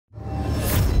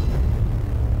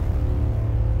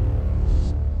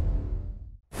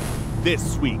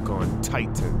This week on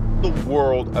Titan, the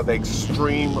world of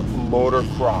extreme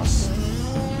motocross.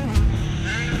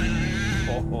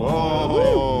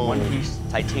 Oh. One-piece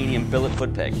titanium billet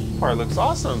foot peg. Part looks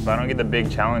awesome. If I don't get the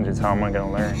big challenges, how am I going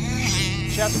to learn?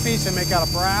 Chest piece and make out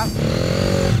a brass.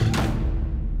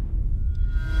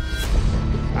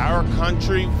 Our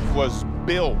country was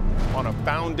built on a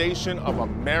foundation of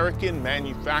American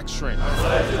manufacturing. I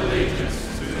pledge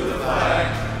allegiance to the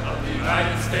flag of the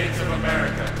United States of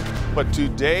America. But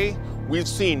today, we've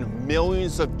seen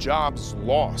millions of jobs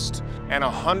lost and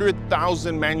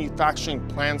 100,000 manufacturing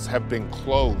plants have been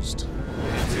closed.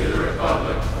 And to the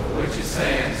republic for which it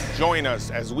stands. Join us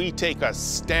as we take a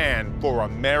stand for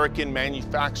American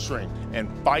manufacturing and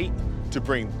fight to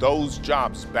bring those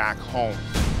jobs back home.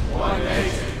 One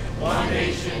nation, one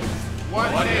nation,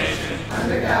 one nation.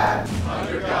 Under God,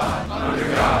 under God,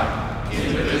 under God,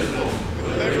 indivisible,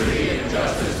 with liberty and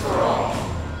justice for all.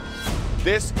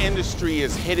 This industry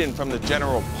is hidden from the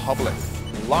general public,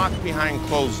 locked behind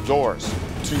closed doors.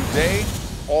 Today,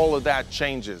 all of that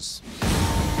changes.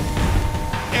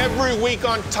 Every week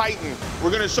on Titan,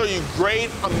 we're going to show you great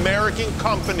American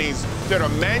companies that are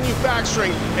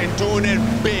manufacturing and doing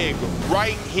it big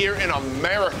right here in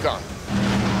America.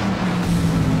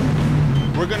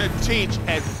 We're going to teach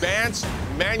advanced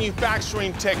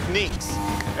manufacturing techniques,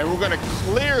 and we're going to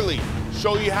clearly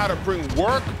show you how to bring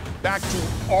work back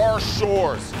to our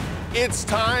shores. It's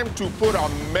time to put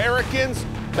Americans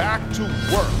back to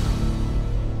work.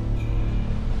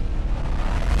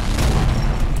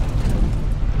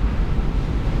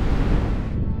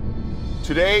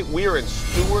 Today, we are in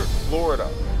Stuart, Florida,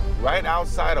 right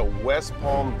outside of West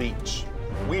Palm Beach.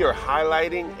 We are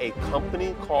highlighting a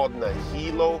company called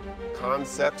Nihilo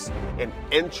Concepts and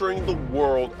entering the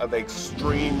world of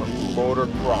extreme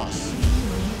motocross.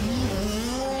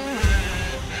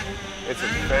 It's a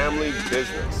family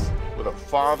business with a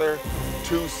father,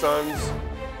 two sons,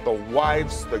 the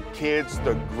wives, the kids,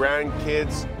 the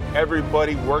grandkids,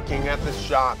 everybody working at the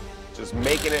shop, just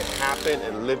making it happen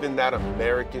and living that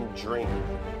American dream.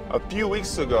 A few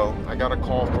weeks ago, I got a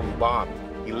call from Bob.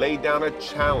 He laid down a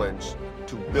challenge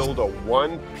to build a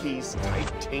one-piece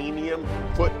titanium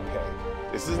foot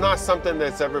peg. This is not something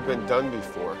that's ever been done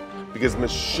before because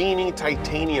machining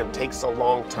titanium takes a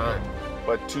long time.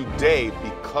 But today,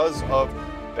 because of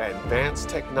the advanced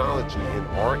technology in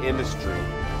our industry,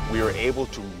 we are able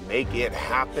to make it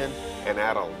happen and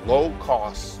at a low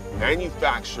cost,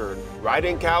 manufactured right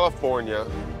in California.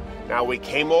 Now we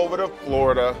came over to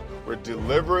Florida, we're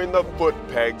delivering the foot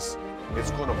pegs.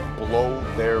 It's gonna blow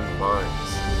their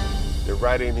minds. They're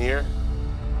right in here.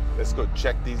 Let's go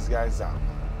check these guys out.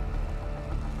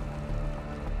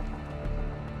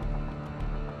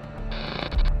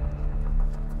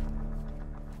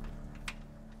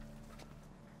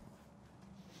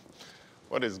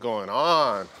 What is going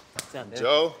on?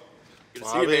 Joe? Good to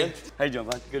see you, man. How you doing,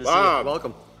 bud? Good to see Bob, you.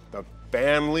 Welcome. The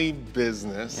family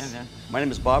business. Yeah, man. My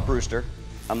name is Bob Brewster.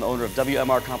 I'm the owner of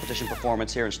WMR Competition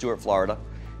Performance here in Stuart, Florida,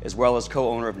 as well as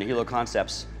co-owner of Nihilo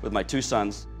Concepts with my two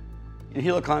sons.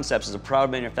 Nihilo Concepts is a proud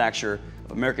manufacturer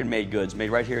of American-made goods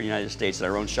made right here in the United States at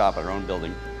our own shop, at our own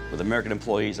building, with American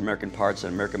employees, American parts,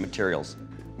 and American materials.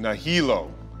 Nihilo.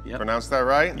 Yep. Pronounced that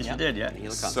right? Yes, you did, yeah.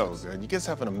 Nihilo Concepts. So good. You guys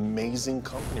have an amazing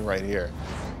company right here.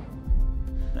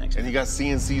 Thanks. And you got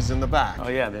CNCs in the back. Oh,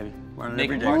 yeah, baby. Running every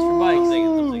Making day. parts for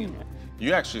bikes.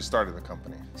 You actually started the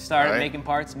company. Started right? making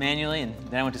parts manually, and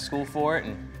then I went to school for it,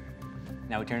 and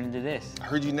now we turned into this. I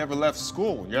heard you never left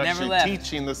school. You're Never actually left.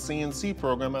 teaching the CNC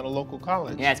program at a local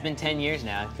college. Yeah, it's been 10 years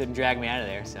now. Couldn't drag me out of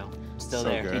there, so I'm still So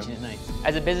there good. teaching at night.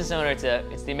 As a business owner, it's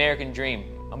the American dream.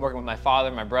 I'm working with my father,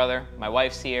 my brother, my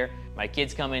wife's here. My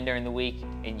kids come in during the week,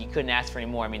 and you couldn't ask for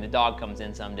any more. I mean, the dog comes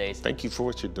in some days. Thank you for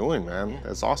what you're doing, man.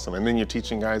 That's awesome. And then you're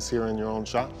teaching guys here in your own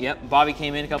shop? Yep, Bobby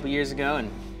came in a couple years ago, and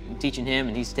I'm teaching him,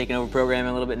 and he's taking over programming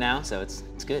a little bit now, so it's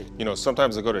good. You know,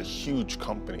 sometimes I go to huge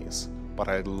companies, but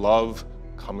I love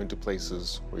coming to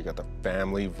places where you got the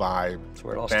family vibe,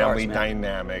 where it all family starts, man.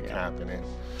 dynamic happening.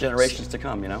 Generations to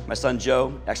come, you know. My son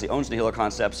Joe actually owns Nihilo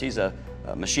Concepts. He's a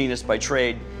machinist by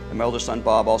trade, and my older son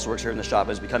Bob also works here in the shop,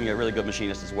 is becoming a really good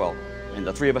machinist as well. And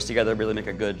the three of us together really make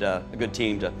a good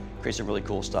team to create some really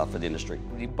cool stuff for the industry.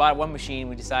 We bought one machine.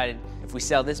 We decided if we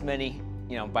sell this many,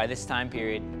 you know, by this time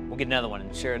period, we'll get another one.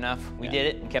 And sure enough, we did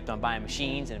it and kept on buying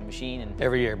machines and a machine. And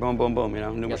every year, boom, boom, boom, you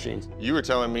know, new machines. You were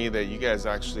telling me that you guys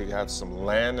actually have some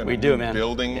land and We a do, new man.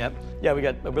 building. Yep. Yeah, we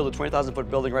built a 20,000-foot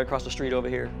building right across the street over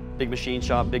here. Big machine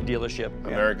shop, big dealership.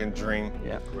 American dream.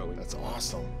 Yeah. That's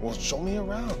awesome. Well, show me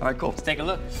around. All right, cool. Let's take a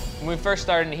look. When we first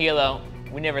started Nihilo,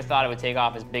 we never thought it would take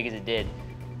off as big as it did.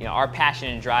 You know, our passion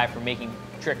and drive for making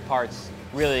trick parts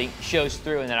really shows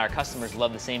through and that our customers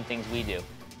love the same things we do.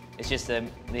 It's just the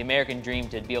American dream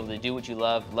to be able to do what you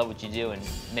love what you do, and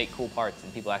make cool parts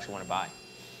that people actually want to buy.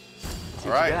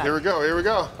 All right, here we go, here we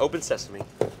go. Open sesame.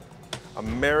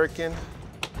 American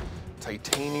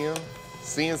titanium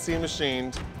CNC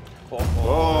machined.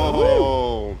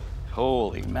 Oh.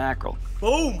 Holy mackerel.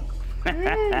 Boom! Oh,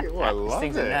 I love These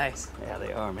things it. are nice. Yeah,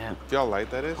 they are, man. See how light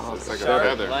that is? Oh, It's like a Sharp,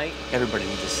 feather. light. Everybody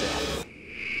needs a set.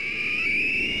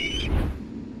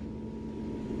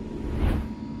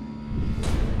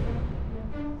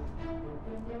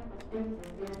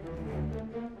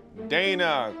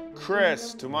 Dana,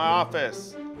 Chris, to my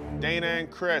office. Dana and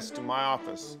Chris, to my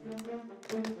office.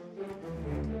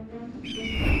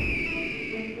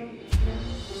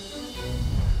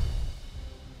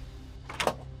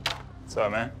 What's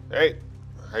up, man? Hey,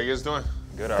 how you guys doing?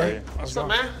 Good, how are you? What's up,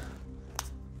 man?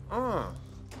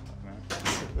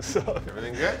 What's up?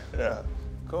 Everything good? Yeah.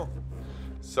 Cool.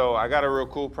 So I got a real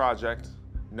cool project.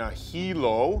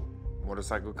 Nihilo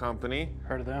motorcycle company.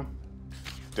 Heard of them?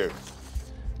 Dude,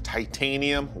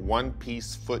 titanium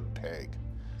one-piece foot peg.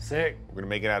 Sick. We're gonna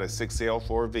make it out of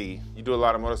 6AL4V. You do a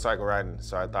lot of motorcycle riding,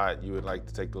 so I thought you would like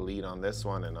to take the lead on this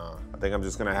one, and I think I'm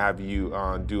just gonna have you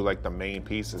do like the main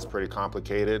piece. It's pretty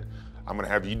complicated. I'm gonna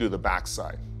have you do the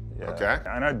backside, Yeah. okay?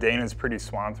 I know Dana's pretty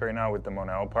swamped right now with the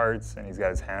Monel parts, and he's got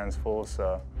his hands full,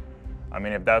 so, I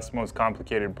mean, if that's the most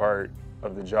complicated part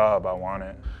of the job, I want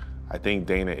it. I think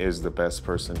Dana is the best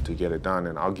person to get it done,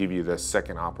 and I'll give you the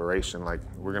second operation. Like,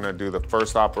 we're gonna do the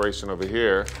first operation over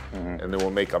here, and then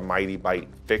we'll make a Mighty Bite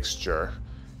fixture,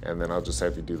 and then I'll just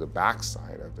have you do the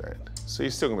backside of it. So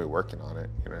you're still gonna be working on it,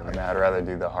 you know what I I mean, mean? I'd rather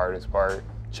do the hardest part,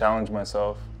 challenge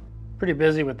myself. Pretty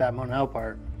busy with that Monel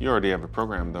part. You already have a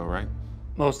program though, right?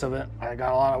 Most of it. I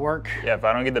got a lot of work. Yeah, if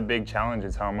I don't get the big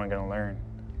challenges, how am I gonna learn?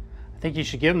 I think you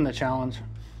should give them the challenge.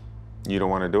 You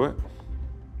don't wanna do it?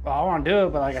 Well, I want to do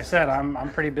it, but like I said, I'm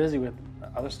pretty busy with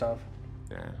other stuff.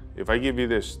 Yeah. If I give you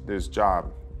this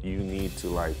job, you need to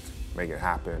like make it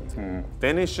happen.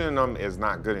 Finishing them is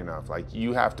not good enough. Like,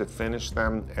 you have to finish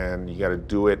them, and you got to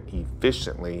do it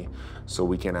efficiently so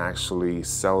we can actually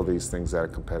sell these things at a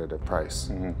competitive price.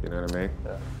 You know what I mean?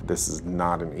 Yeah. This is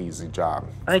not an easy job.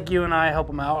 I think you and I help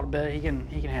him out a bit. He can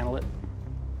handle it.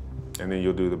 And then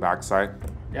you'll do the backside?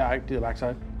 Yeah, I can do the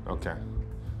backside. Okay.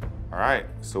 All right,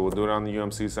 so we'll do it on the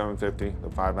UMC 750, the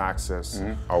 5-axis.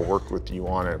 I'll work with you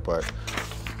on it, but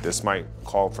this might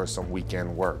call for some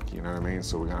weekend work, you know what I mean?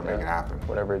 So we're gonna make it happen.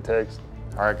 Whatever it takes.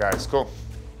 All right, guys, cool.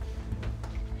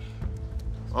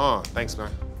 Thanks,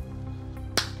 man.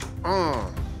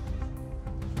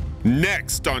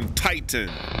 Next on Titan.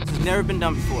 It's never been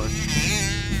done before.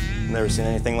 Never seen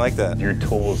anything like that. Your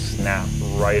tools snap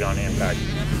right on impact.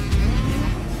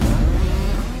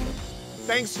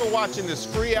 Thanks for watching this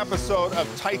free episode of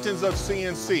Titans of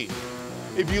CNC.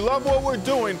 If you love what we're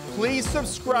doing, please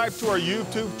subscribe to our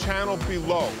YouTube channel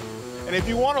below. And if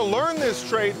you want to learn this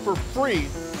trade for free,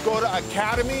 go to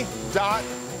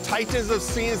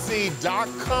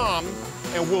academy.titansofcnc.com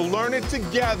and we'll learn it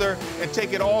together and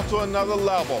take it all to another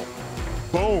level.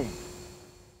 Boom.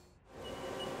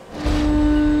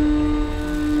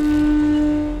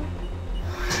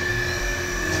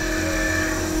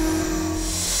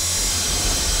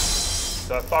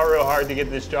 So I fought real hard to get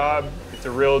this job. It's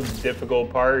a real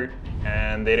difficult part,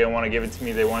 and they didn't want to give it to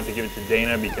me. They wanted to give it to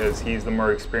Dana because he's the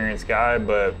more experienced guy,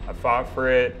 but I fought for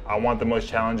it. I want the most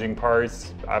challenging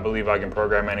parts. I believe I can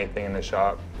program anything in the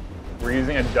shop. We're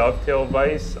using a dovetail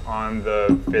vise on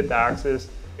the 5th axis.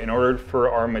 In order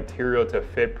for our material to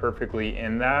fit perfectly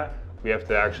in that, we have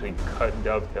to actually cut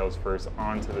dovetails first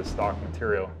onto the stock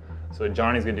material. So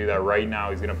Johnny's gonna do that right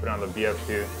now. He's gonna put it on the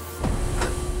VF2.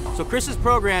 So Chris is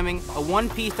programming a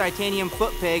one-piece titanium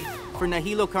foot peg for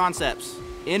Nihilo Concepts.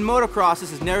 In motocross,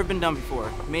 this has never been done before,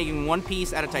 making one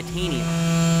piece out of titanium.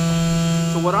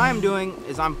 So what I'm doing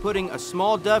is I'm putting a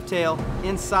small dovetail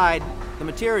inside the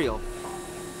material.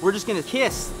 We're just gonna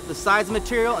kiss the sides of the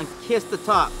material and kiss the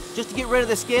top, just to get rid of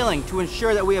the scaling to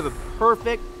ensure that we have a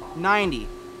perfect 90.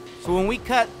 So when we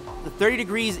cut the 30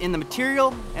 degrees in the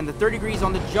material and the 30 degrees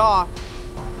on the jaw,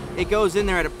 it goes in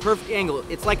there at a perfect angle.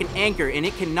 It's like an anchor, and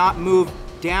it cannot move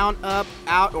down, up,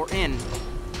 out, or in.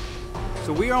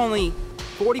 So we are only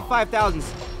 45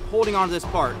 thousandths holding onto this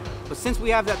part. But since we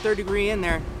have that 30 degree in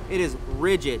there, it is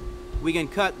rigid. We can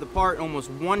cut the part in almost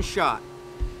one shot.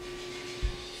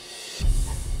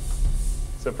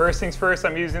 So first things first,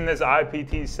 I'm using this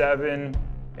IPT7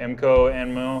 MCO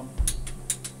end mill.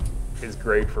 It's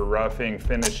great for roughing,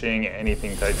 finishing,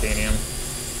 anything titanium.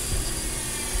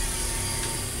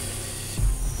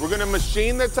 We're gonna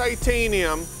machine the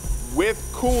titanium with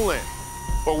coolant,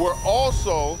 but we're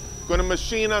also Gonna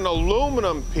machine an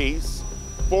aluminum piece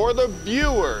for the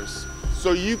viewers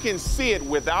so you can see it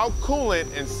without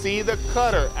coolant and see the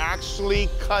cutter actually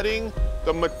cutting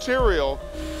the material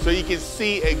so you can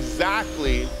see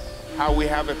exactly how we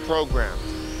have it programmed.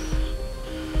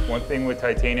 One thing with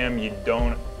titanium, you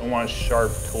don't want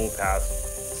sharp tool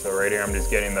paths. So right here, I'm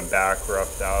just getting the back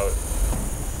roughed out.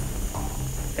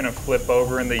 Gonna flip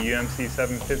over in the UMC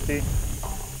 750.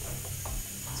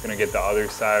 It's gonna get the other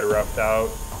side roughed out.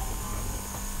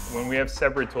 When we have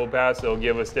separate tool paths, it'll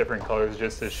give us different colors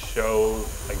just to show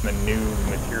like the new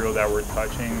material that we're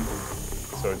touching.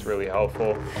 So it's really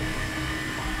helpful.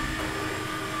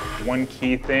 One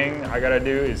key thing I gotta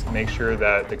do is make sure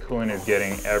that the coolant is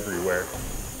getting everywhere.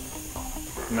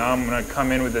 Now I'm gonna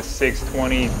come in with a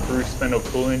 620 through spindle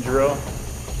coolant drill.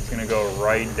 It's gonna go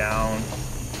right down,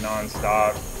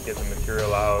 non-stop, get the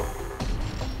material out.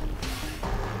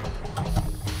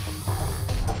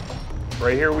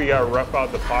 Right here we got rough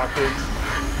out the pockets.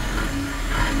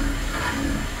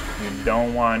 You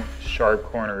don't want sharp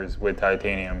corners with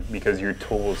titanium because your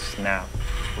tool will snap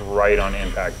right on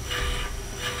impact.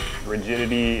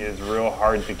 Rigidity is real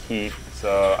hard to keep,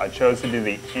 so I chose to do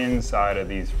the inside of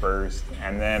these first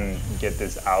and then get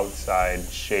this outside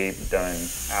shape done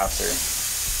after.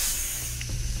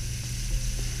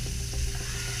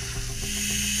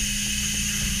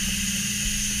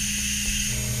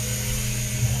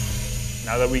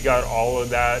 Now that we got all of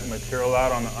that material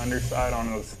out on the underside on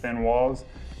those thin walls,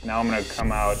 now I'm gonna come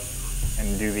out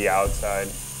and do the outside.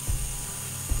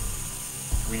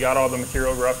 We got all the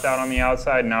material roughed out on the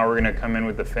outside. Now we're gonna come in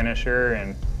with the finisher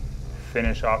and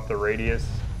finish off the radius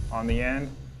on the end.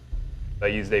 I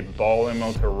used a ball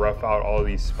Immo to rough out all of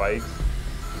these spikes.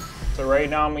 So right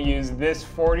now I'm gonna use this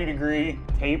 40-degree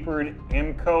tapered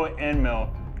IMCO end mill,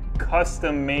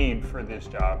 custom made for this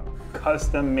job,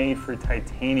 custom made for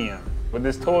titanium. What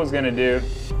this tool is gonna do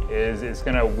is it's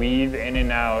gonna weave in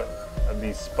and out of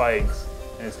these spikes,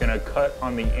 and it's gonna cut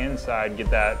on the inside,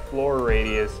 get that floor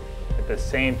radius. At the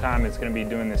same time, it's gonna be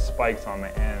doing the spikes on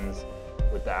the ends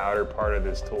with the outer part of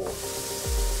this tool.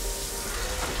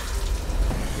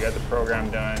 We got the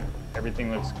program done.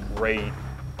 Everything looks great.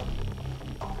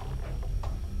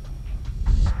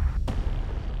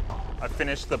 I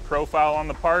finished the profile on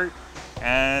the part,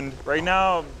 and right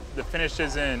now, the finish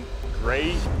isn't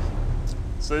great.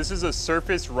 So this is a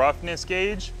surface roughness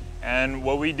gauge, and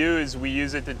what we do is we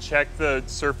use it to check the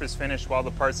surface finish while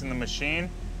the part's in the machine.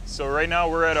 So right now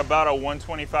we're at about a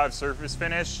 125 surface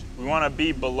finish. We want to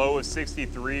be below a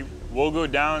 63. We'll go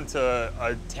down to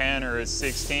a 10 or a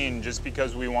 16 just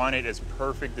because we want it as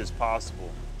perfect as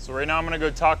possible. So right now I'm going to go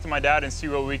talk to my dad and see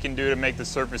what we can do to make the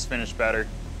surface finish better.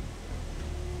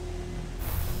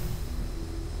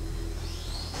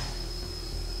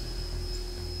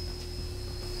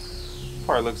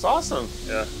 Part looks awesome.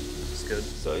 Yeah, it's good.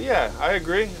 So yeah, I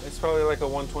agree. It's probably like a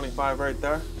 125 right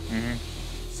there. Mm-hmm.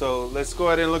 So let's go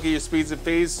ahead and look at your speeds and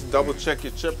feeds, double check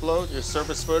your chip load, your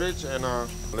surface footage, and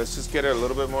let's just get it a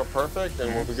little bit more perfect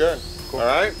and we'll be good. Cool. All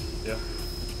right? Yeah.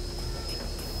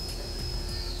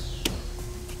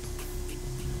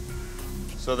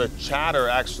 So the chatter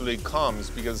actually comes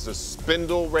because the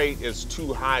spindle rate is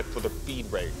too high for the feed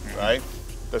rate, right?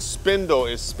 The spindle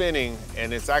is spinning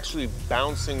and it's actually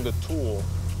bouncing the tool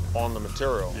on the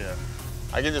material. Yeah.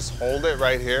 I can just hold it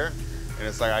right here and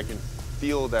it's like I can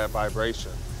feel that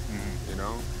vibration, you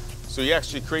know? So you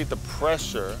actually create the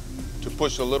pressure to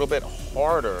push a little bit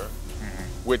harder,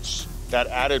 which that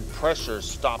added pressure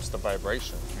stops the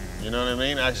vibration. You know what I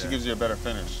mean? It actually gives you a better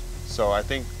finish. So I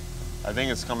think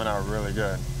it's coming out really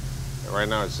good. And right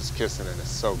now it's just kissing it, it's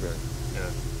so good. Yeah.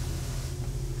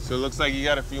 So it looks like you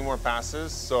got a few more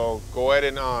passes. So go ahead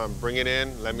and bring it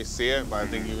in, let me see it, but I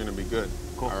think you're gonna be good.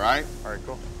 Cool. All right? All right,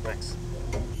 cool, thanks.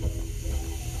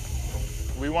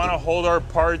 We want to hold our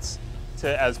parts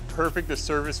to as perfect a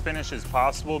surface finish as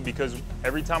possible because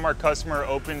every time our customer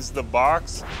opens the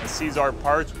box and sees our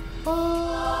parts, we want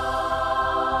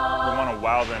to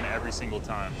wow them every single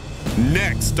time.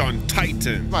 Next on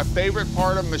Titan. My favorite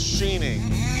part of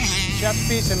machining. Chef's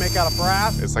piece and make out of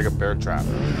brass. It's like a bear trap.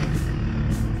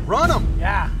 Run them.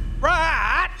 Yeah.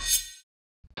 Right!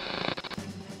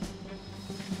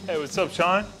 Hey, what's up,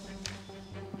 Sean?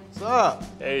 What's up?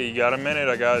 Hey, you got a minute?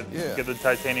 I got get the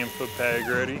titanium foot peg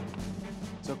ready.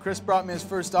 So Chris brought me his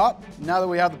first op. Now that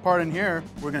we have the part in here,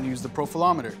 we're gonna use the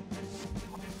profilometer.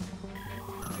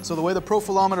 So the way the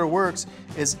profilometer works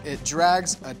is it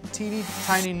drags a teeny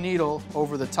tiny needle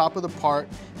over the top of the part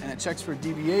and it checks for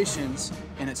deviations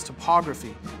in its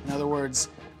topography. In other words,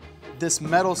 this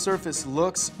metal surface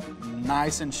looks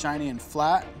nice and shiny and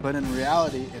flat, but in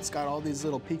reality, it's got all these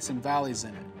little peaks and valleys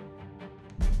in it.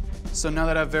 So now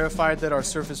that I've verified that our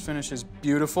surface finish is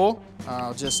beautiful,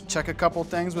 I'll just check a couple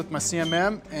things with my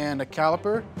CMM and a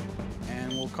caliper,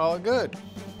 and we'll call it good.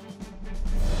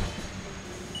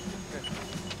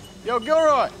 Yo,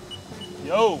 Gilroy.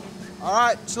 Yo. All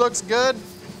right, she looks good.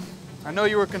 I know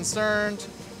you were concerned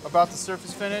about the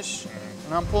surface finish,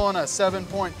 and I'm pulling a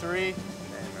 7.3. Man,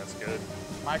 that's good.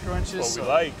 Micro inches. That's what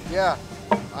we like. Yeah,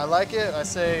 I like it. I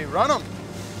say run them.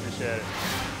 Appreciate it.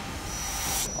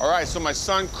 All right, so my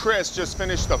son Chris just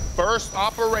finished the first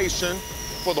operation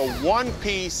for the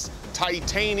one-piece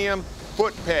titanium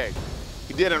foot peg.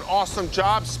 He did an awesome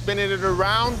job spinning it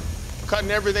around,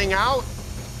 cutting everything out.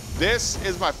 This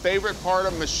is my favorite part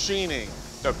of machining.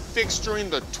 The fixturing,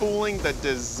 the tooling, the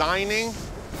designing.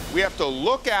 We have to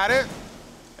look at it,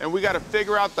 and we got to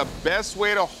figure out the best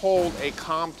way to hold a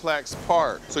complex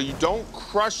part. So you don't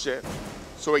crush it,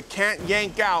 so it can't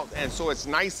yank out, and so it's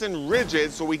nice and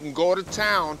rigid, so we can go to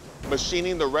town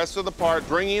machining the rest of the part,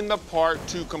 bringing the part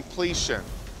to completion.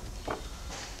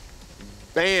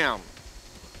 Bam.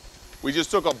 We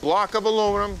just took a block of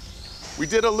aluminum. We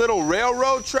did a little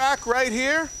railroad track right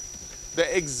here.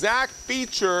 The exact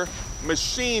feature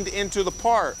machined into the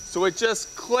part. So it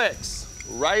just clicks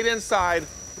right inside,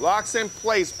 locks in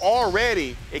place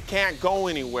already. It can't go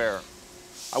anywhere.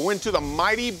 I went to the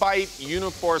Mighty Bite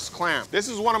Uniforce clamp. This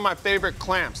is one of my favorite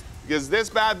clamps because this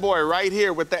bad boy right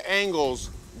here with the angles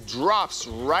drops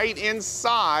right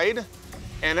inside,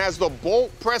 and as the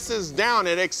bolt presses down,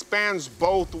 it expands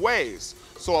both ways.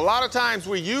 So a lot of times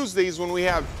we use these when we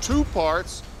have two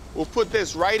parts. We'll put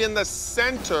this right in the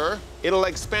center. It'll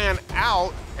expand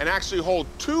out and actually hold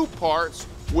two parts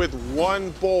with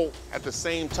one bolt at the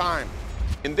same time.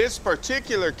 In this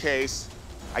particular case,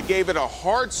 I gave it a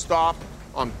hard stop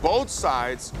on both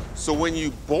sides, so when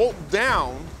you bolt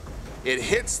down, it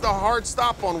hits the hard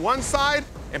stop on one side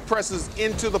and presses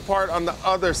into the part on the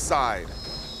other side.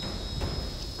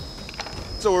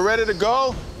 So we're ready to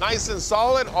go, nice and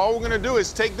solid. All we're gonna do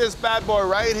is take this bad boy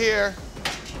right here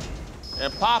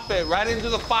and pop it right into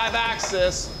the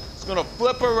 5-axis. It's gonna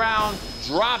flip around,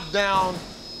 drop down,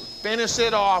 finish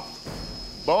it off,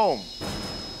 boom.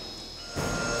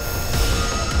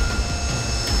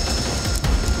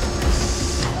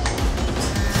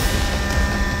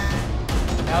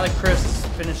 Now that Chris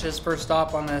finished his first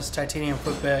stop on this titanium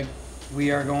foot peg,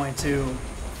 we are going to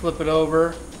flip it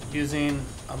over using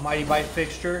a Mighty Bite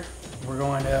fixture. We're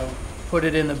going to put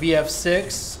it in the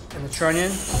VF6 in the trunnion,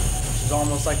 which is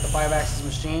almost like the 5-axis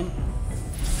machine.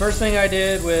 First thing I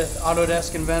did with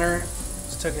Autodesk Inventor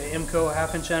is took an IMCO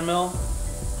 1/2" end mill,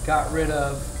 got rid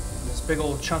of this big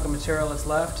old chunk of material that's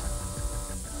left.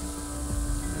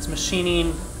 It's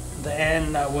machining the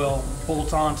end that will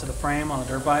bolt onto the frame on a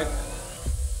dirt bike.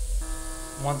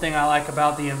 One thing I like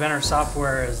about the Inventor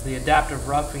software is the adaptive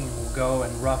roughing will go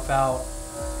and rough out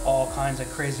all kinds of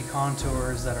crazy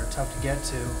contours that are tough to get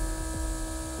to.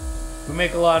 We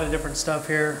make a lot of different stuff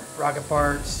here, rocket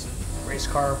parts, race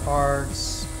car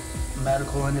parts,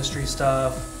 medical industry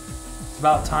stuff. It's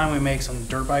about time we make some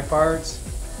dirt bike parts.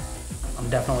 I'm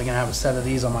definitely gonna have a set of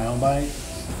these on my own bike.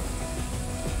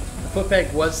 The foot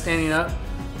peg was standing up,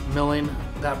 milling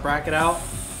that bracket out.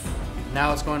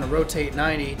 Now it's going to rotate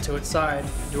 90 to its side,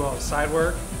 do all the side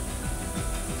work,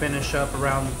 finish up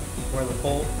around where the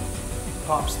bolt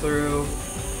pops through,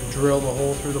 drill the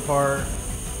hole through the part,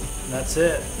 and that's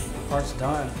it. The part's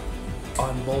done.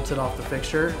 Unbolt it off the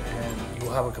fixture, and you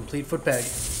will have a complete foot peg.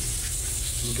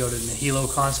 You can go to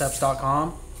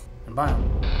nihiloconcepts.com and buy them.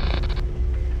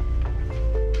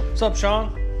 What's up, Sean?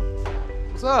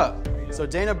 What's up? So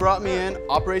Dana brought me in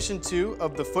Operation 2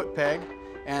 of the foot peg,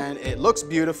 and it looks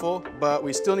beautiful, but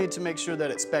we still need to make sure that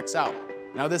it specs out.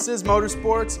 Now this is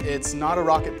motorsports, it's not a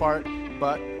rocket part,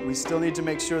 but we still need to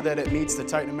make sure that it meets the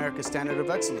Titan America standard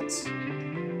of excellence.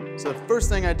 So the first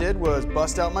thing I did was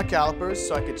bust out my calipers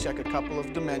so I could check a couple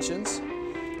of dimensions.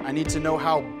 I need to know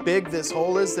how big this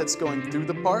hole is that's going through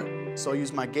the part, so I'll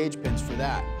use my gauge pins for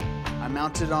that. I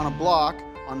mounted it on a block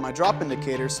on my drop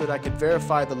indicator so that I could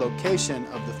verify the location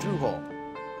of the through hole.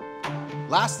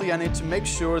 Lastly, I need to make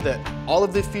sure that all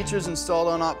of the features installed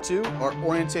on Op 2 are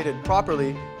orientated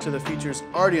properly to the features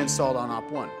already installed on Op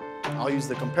 1. I'll use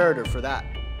the comparator for that.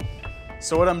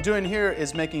 So what I'm doing here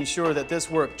is making sure that this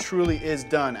work truly is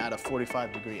done at a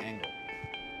 45-degree angle.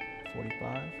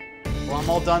 45? Well, I'm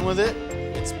all done with it.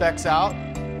 It specs out.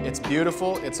 It's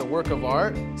beautiful. It's a work of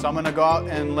art. So I'm gonna go out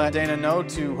and let Dana know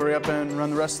to hurry up and run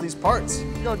the rest of these parts.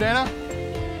 Go, Dana.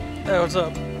 Hey, what's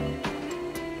up?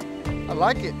 I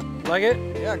like it. Like it?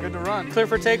 Yeah, good to run. Clear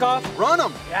for takeoff? Run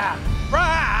them. Yeah.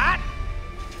 Right!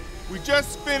 We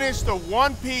just finished the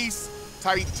one-piece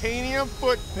titanium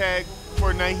foot peg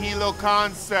for Nihilo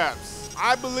Concepts.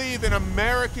 I believe in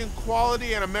American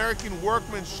quality and American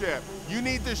workmanship. You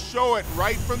need to show it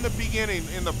right from the beginning,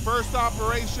 in the first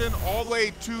operation all the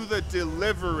way to the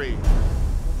delivery.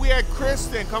 We had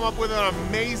Kristen come up with an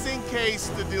amazing case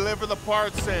to deliver the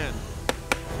parts in.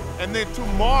 And then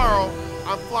tomorrow,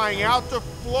 I'm flying out to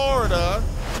Florida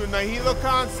to Nihilo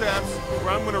Concepts,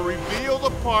 where I'm gonna reveal the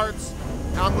parts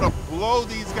and I'm gonna blow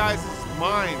these guys'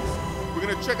 minds. We're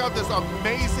gonna check out this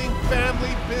amazing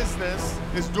family business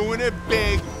that's doing it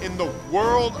big in the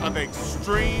world of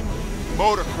extreme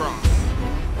motocross.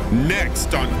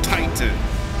 Next on Titan.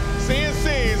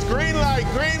 CNC's, green light,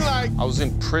 green light. I was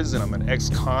in prison, I'm an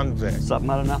ex-convict. Something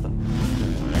out of nothing.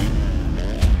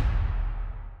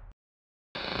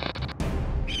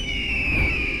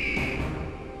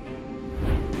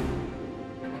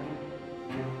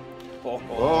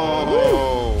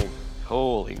 Oh.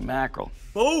 Holy mackerel.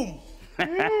 Boom!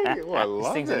 Oh, I love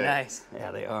These things it. are nice.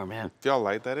 Yeah, they are, man. Feel how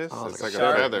light that is? Oh, it's look like at a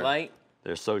that. feather. Light.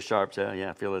 They're so sharp, yeah,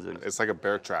 I feel it. It's like a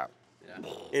bear trap.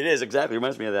 It is, exactly.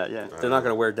 Reminds me of that, yeah. They're not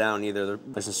going to wear down either. They're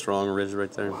nice and strong, ridged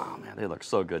right there. Wow, man, they look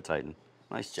so good, Titan.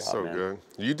 Nice job, So man. good.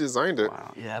 You designed it.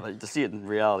 Wow. Yeah, but to see it in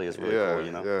reality is really Yeah, cool,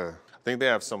 you know? yeah. I think they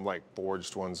have some like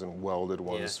forged ones and welded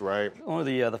ones, right? One of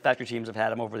the factory teams have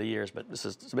had them over the years, but this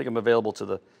is to make them available to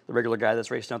the regular guy that's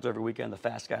racing out there every weekend, the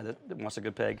fast guy that wants a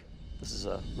good peg. This is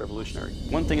revolutionary.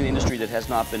 One thing in the industry that has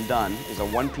not been done is a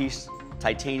one-piece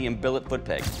titanium billet foot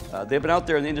peg. They've been out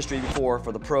there in the industry before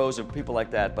for the pros and people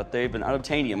like that, but they've been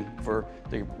unobtainium for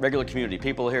the regular community,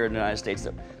 people here in the United States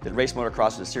that race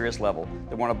motocross at a serious level,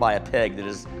 that want to buy a peg that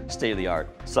is state-of-the-art.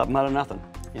 Something out of nothing,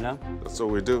 you know? That's what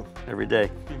we do. Every day.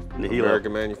 Nihilo.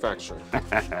 American manufacturing.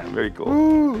 Very cool.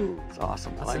 Woo. It's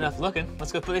awesome. That's enough looking.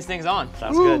 Let's go put these things on.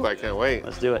 Sounds good. I can't wait.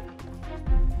 Let's do it.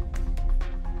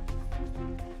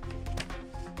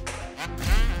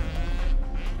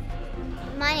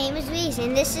 My name is Reese,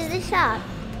 and this is the shop.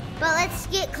 But let's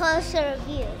get closer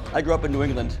view. I grew up in New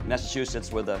England,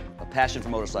 Massachusetts, with a passion for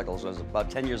motorcycles. When I was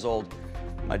about 10 years old,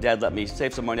 my dad let me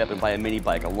save some money up and buy a mini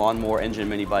bike, a lawnmower engine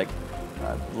mini bike.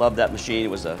 Loved that machine.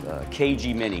 It was a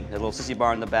KG Mini, a little sissy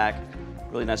bar in the back,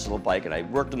 really nice little bike. And I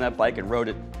worked on that bike and rode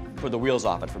it, put the wheels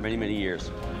off it for many, many years.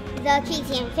 The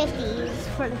KTM 50s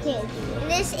for the kids.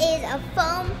 And this is a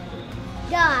foam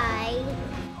guide.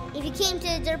 If you came to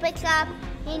the dirt bike shop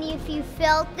and if you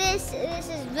felt this is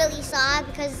really soft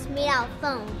because it's made out of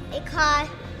foam.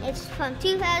 It's from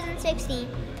 2016.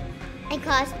 It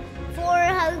cost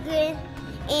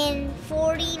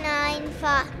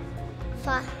 $449.95.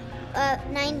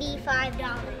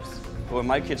 When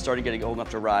my kids started getting old enough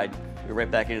to ride, we were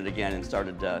right back in it again and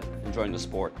started enjoying the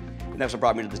sport. And that's what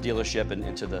brought me to this dealership and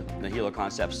into the Nihilo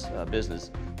Concepts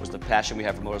business, was the passion we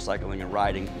have for motorcycling and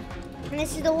riding. And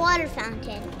this is the water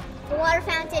fountain. The water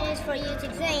fountain is for you to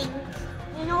drink.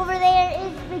 And over there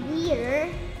is the gear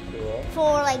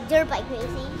for like dirt bike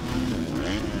racing.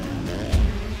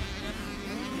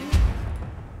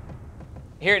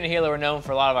 Here at Nihilo, we're known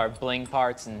for a lot of our bling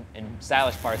parts and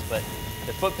stylish parts, but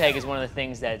the foot peg is one of the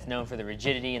things that's known for the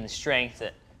rigidity and the strength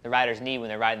that the riders need when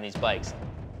they're riding these bikes.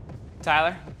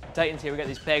 Tyler, Titan's here. We got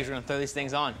these pegs. We're gonna throw these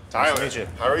things on. Tyler, Nice to meet you.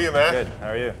 how are you, man? Good, how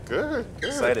are you? Good, good.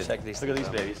 Excited. Check these. Look at these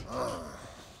babies.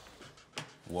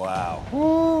 Wow.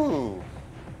 Woo. What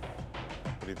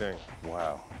do you think?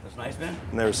 Wow. That's nice, man.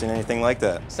 Never seen anything like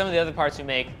that. Some of the other parts we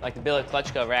make, like the billet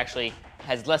clutch cover, actually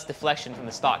has less deflection from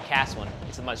the stock cast one.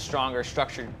 It's a much stronger,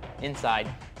 structured inside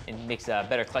and makes a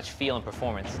better clutch feel and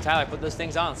performance. So Tyler, put those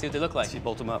things on, see what they look like. See,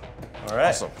 bolt them up. All right.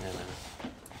 Awesome.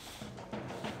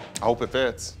 I hope it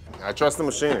fits. I trust the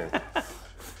machine.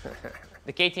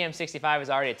 The KTM 65 is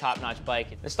already a top-notch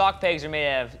bike. The stock pegs are made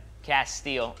out of cast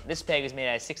steel. This peg is made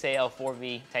out of 6AL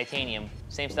 4V titanium,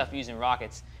 same stuff used in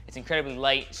rockets. It's incredibly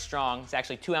light, strong. It's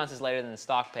actually 2 ounces lighter than the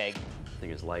stock peg. I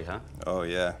think it's light, huh? Oh,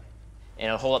 yeah. And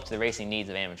it'll hold up to the racing needs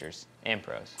of amateurs and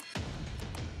pros.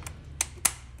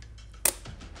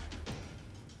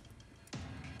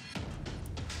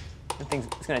 I think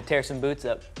it's gonna tear some boots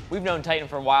up. We've known Titan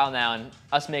for a while now, and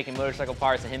us making motorcycle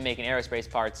parts and him making aerospace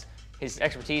parts, his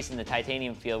expertise in the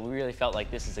titanium field, we really felt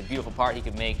like this is a beautiful part he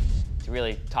could make to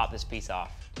really top this piece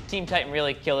off. Team Titan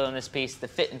really killed it on this piece. The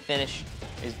fit and finish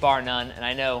is bar none, and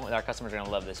I know that our customers are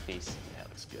gonna love this piece. Yeah,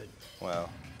 looks good. Wow.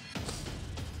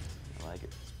 I like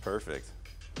it. It's perfect.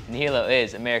 Nihilo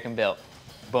is American built.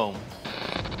 Boom.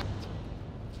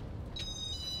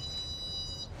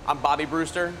 I'm Bobby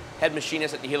Brewster, head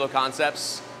machinist at Nihilo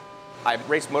Concepts. I've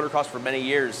raced motocross for many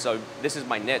years, so this is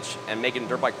my niche, and making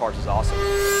dirt bike parts is awesome.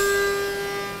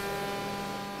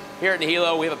 Here at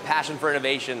Nihilo, we have a passion for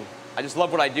innovation. I just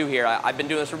love what I do here. I've been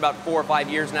doing this for about 4 or 5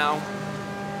 years now.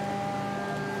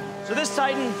 So this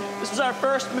Titan, this was our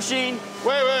first machine.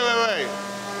 Wait.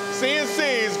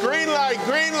 CNCs, green light,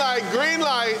 green light, green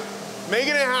light.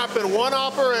 Making it happen, one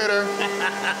operator.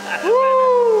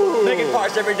 Woo! Making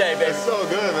parts every day, baby. It's so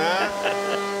good, man.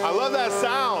 I love that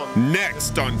sound.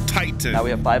 Next on Titan. Now we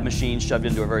have 5 machines shoved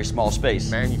into a very small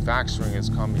space. Manufacturing is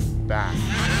coming back.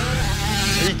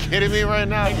 Are you kidding me right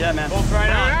now? Yeah, man. Both right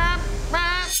on.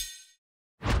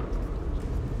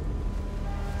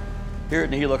 Here at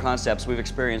Nihilo Concepts, we've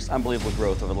experienced unbelievable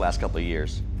growth over the last couple of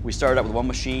years. We started out with 1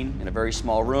 machine in a very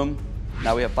small room.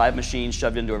 Now we have 5 machines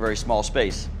shoved into a very small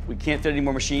space. We can't fit any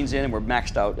more machines in, and we're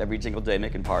maxed out every single day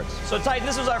making parts. So Titan,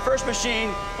 this was our first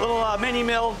machine, a little mini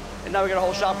mill, and now we got a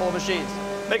whole shop full of machines,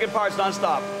 making parts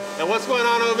nonstop. And what's going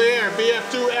on over here?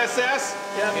 BF2SS?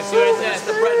 Yeah, BF2SS,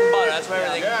 the bread and butter, that's where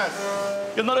everything.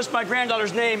 Yes. You'll notice my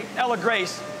granddaughter's name, Ella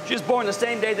Grace. She was born the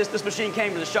same day this machine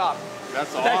came to the shop. That's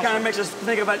awesome. That kind of makes us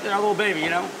think about our little baby, you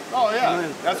know? Oh,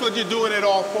 yeah. That's what you're doing it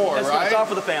all for, That's right? It's all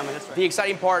for the family, that's right. The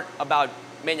exciting part about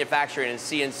manufacturing and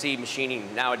CNC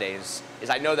machining nowadays is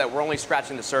I know that we're only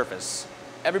scratching the surface.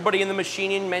 Everybody in the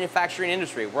machining manufacturing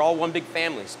industry, we're all one big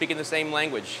family, speaking the same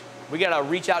language. We gotta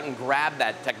reach out and grab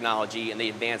that technology and the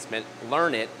advancement,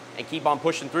 learn it, and keep on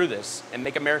pushing through this and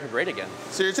make America great again.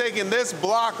 So you're taking this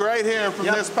block right here from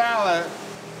this pallet.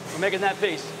 We're making that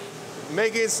piece.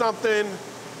 Making something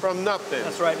from nothing.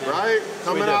 That's right, man. Right?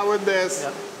 Coming out with this,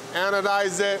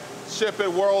 anodize it, ship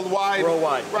it worldwide.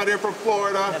 Worldwide. Right here from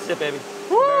Florida. That's it, baby.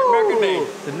 Woo! American made.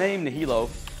 The name Nihilo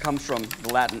comes from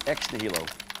the Latin ex nihilo,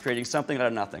 creating something out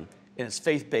of nothing. And it's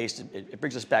faith-based. It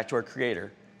brings us back to our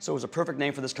creator. So it was a perfect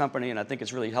name for this company, and I think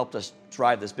it's really helped us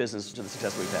drive this business to the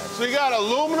success we've had. So you got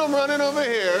aluminum running over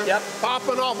here. Yep.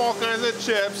 Popping off all kinds of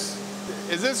chips.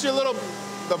 Is this your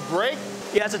the brake?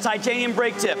 Yeah, it's a titanium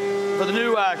brake tip for the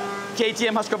new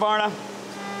KTM Husqvarna.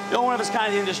 The only one of its kind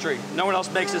in the industry. No one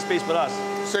else makes this piece but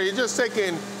us. So you're just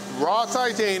taking raw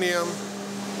titanium,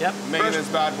 making this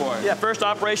bad boy. Yeah, first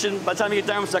operation. By the time you get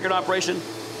done with second operation,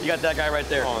 you got that guy right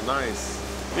there. Oh, nice.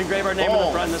 We engrave our name on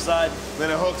the front and the side. Then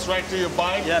it hooks right to your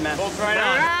bike? Yeah, man. Both right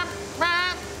on.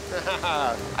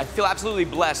 I feel absolutely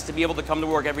blessed to be able to come to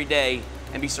work every day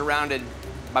and be surrounded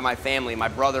by my family, my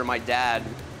brother, my dad,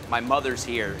 my mother's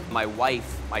here, my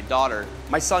wife, my daughter,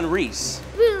 my son Reese.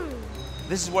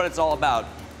 This is what it's all about.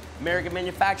 American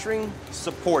manufacturing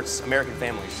supports American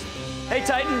families. Hey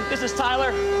Titan, this is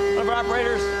Tyler, one of our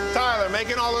operators. Tyler,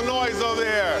 making all the noise over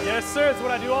here. Yes, sir, it's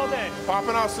what I do all day.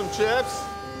 Popping off some chips.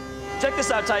 Check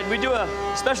this out, Titan. We do a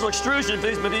special extrusion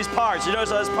for these parts. You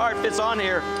notice how this part fits on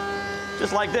here,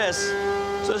 just like this.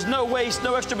 So there's no waste,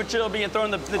 no extra material being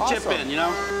thrown the chip in, you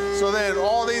know? So then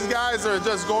all these guys are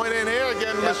just going in here,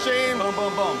 getting machined. Boom,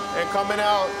 boom, boom. And coming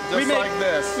out just like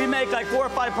this. We make like 4 or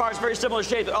 5 parts, very similar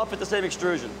shape, that all fit the same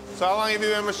extrusion. So how long have you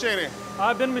been machining?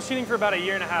 I've been machining for about 1.5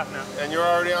 years now. And you're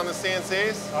already on the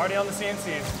CNCs? Already on the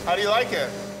CNCs. How do you like it?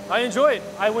 I enjoy it.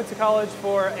 I went to college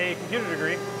for a computer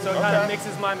degree, so it kind of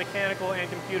mixes my mechanical and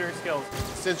computer skills.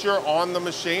 Since you're on the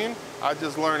machine, I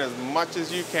just learn as much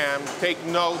as you can. Take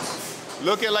notes.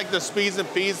 Look at like the speeds and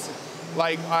feeds,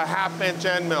 like a 1/2-inch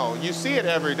end mill. You see it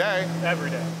every day.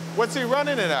 Every day. What's he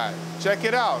running it at? Check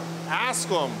it out. Ask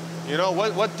him, you know,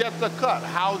 what depth of cut,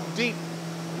 how deep.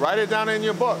 Write it down in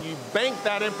your book. You bank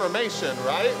that information,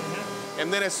 right?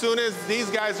 And then as soon as these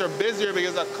guys are busier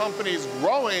because the company's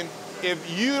growing, if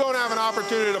you don't have an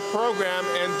opportunity to program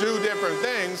and do different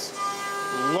things,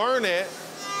 learn it,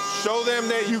 show them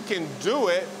that you can do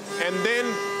it, and then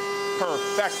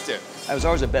perfect it. I was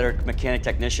always a better mechanic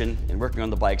technician in working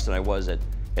on the bikes than I was at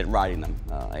riding them.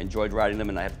 I enjoyed riding them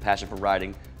and I have a passion for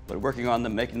riding, but working on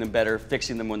them, making them better,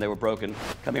 fixing them when they were broken,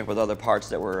 coming up with other parts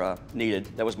that were needed,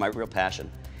 that was my real passion.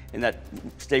 And that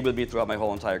stayed with me throughout my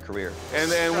whole entire career. And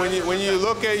then when you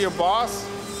look at your boss,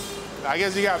 I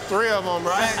guess you got 3 of them,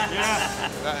 right?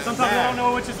 Yeah. Sometimes I don't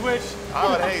know which is which. I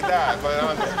would hate that, but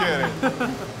I'm just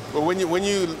kidding. But when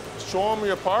you show them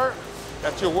your part,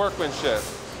 that's your workmanship.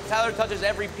 Tyler touches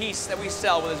every piece that we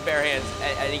sell with his bare hands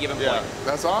at any given point.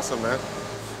 That's awesome, man.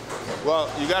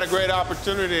 Well, you got a great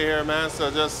opportunity here, man,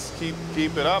 so just keep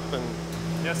it up and...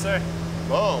 Yes, sir.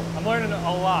 Boom. I'm learning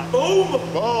a lot. Boom!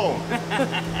 Boom!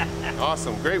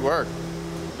 Awesome, great work.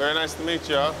 Very nice to meet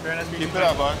you, huh? Very nice to meet you. Keep it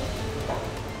up, bud.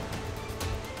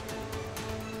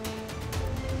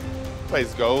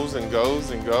 Place goes and goes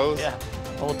and goes. Yeah,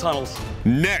 all tunnels.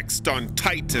 Next on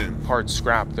Titan. Parts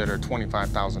scrap that are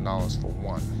 $25,000 for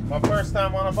one. My first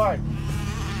time on a bike.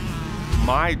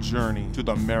 My journey to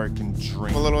the American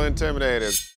dream. I'm a little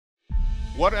intimidated.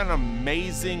 What an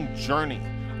amazing journey.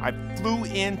 I flew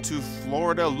into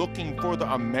Florida looking for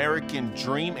the American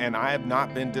dream, and I have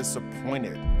not been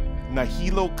disappointed.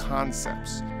 Nihilo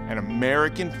Concepts, An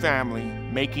American family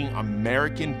making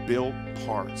American-built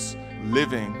parts,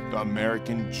 living the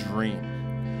American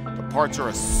dream. The parts are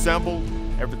assembled,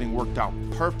 everything worked out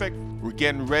perfect. We're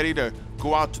getting ready to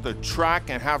go out to the track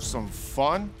and have some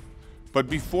fun. But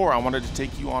before, I wanted to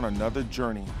take you on another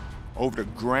journey over to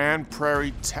Grand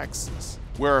Prairie, Texas,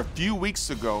 where a few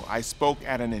weeks ago I spoke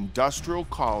at an industrial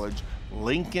college,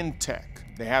 Lincoln Tech.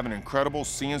 They have an incredible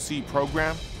CNC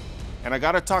program, and I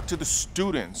got to talk to the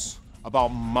students about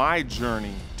my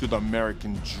journey to the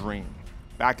American dream.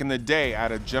 Back in the day, I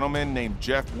had a gentleman named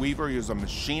Jeff Weaver. He was a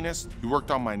machinist. He worked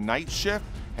on my night shift,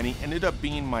 and he ended up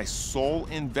being my sole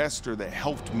investor that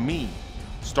helped me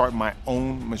start my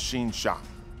own machine shop.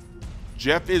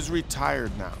 Jeff is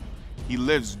retired now. He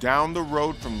lives down the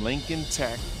road from Lincoln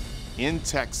Tech in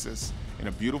Texas in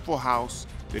a beautiful house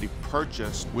that he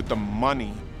purchased with the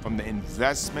money from the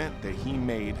investment that he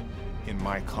made in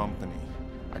my company.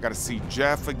 I got to see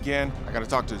Jeff again. I got to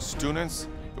talk to the students.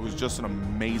 It was just an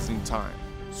amazing time.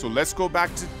 So let's go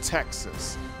back to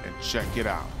Texas and check it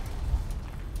out.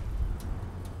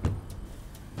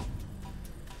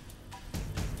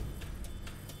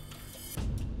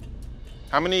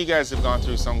 How many of you guys have gone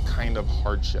through some kind of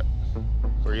hardship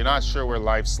where you're not sure where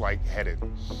life's like headed,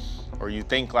 or you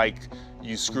think like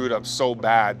you screwed up so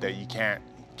bad that you can't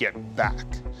get back?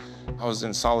 I was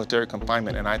in solitary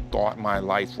confinement and I thought my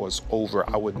life was over.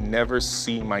 I would never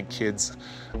see my kids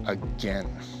again.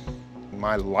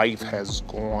 My life has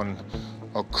gone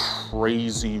a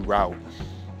crazy route.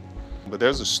 But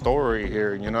there's a story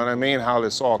here, you know what I mean? How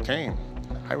this all came.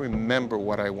 I remember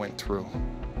what I went through.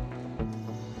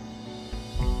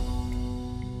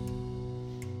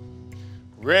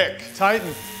 Rick.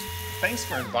 Titan. Thanks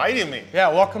for inviting me. Yeah,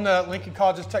 welcome to Lincoln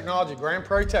College's Technology, Grand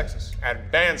Prairie, Texas.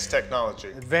 Advanced technology.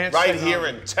 Advanced right technology. Here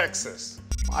in Texas.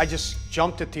 I just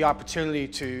jumped at the opportunity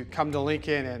to come to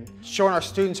Lincoln and showing our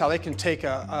students how they can take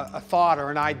a thought or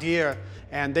an idea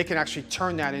and they can actually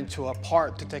turn that into a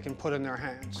part that they can put in their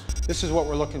hands. This is what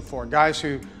we're looking for, guys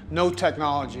who know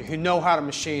technology, who know how to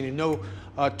machine, who know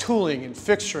tooling and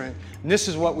fixturing. And this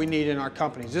is what we need in our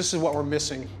companies. This is what we're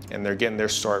missing. And they're getting their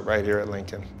start right here at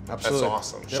Lincoln. Absolutely. That's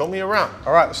awesome. Yep. Show me around.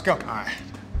 All right, let's go. All right.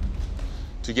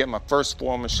 To get my first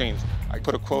 4 machines, I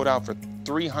put a quote out for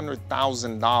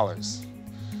 $300,000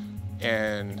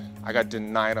 and I got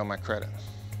denied on my credit.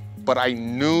 But I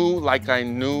knew, like I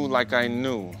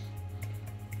knew,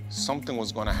 something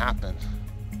was gonna happen.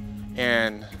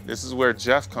 And this is where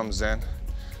Jeff comes in.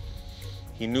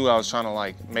 He knew I was trying to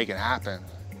like make it happen.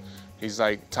 He's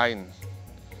like, Titan,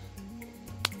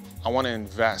 I want to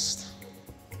invest.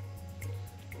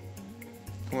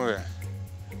 Come over here.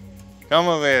 Come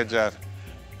over here, Jeff.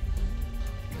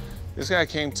 This guy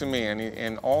came to me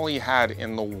and all he had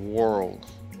in the world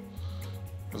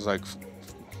was like, do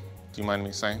you mind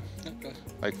me saying? Okay.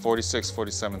 Like $46,000,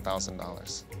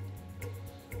 $47,000.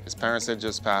 His parents had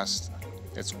just passed.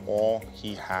 It's all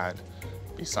he had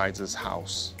besides his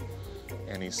house.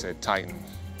 And he said, Titan,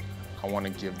 I want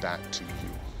to give that to you.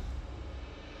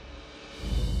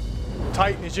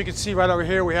 Titan, as you can see right over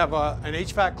here, we have an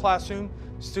HVAC classroom.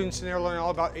 Students in there learning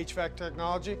all about HVAC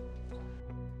technology.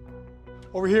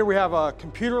 Over here we have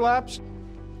computer labs.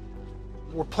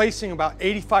 We're placing about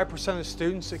 85% of the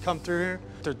students that come through here.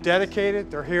 They're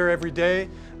dedicated, they're here every day,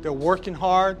 they're working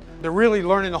hard. They're really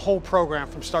learning the whole program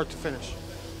from start to finish.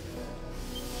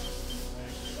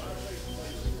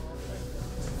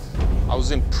 I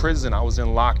was in prison, I was in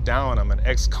lockdown, I'm an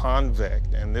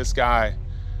ex-convict, and this guy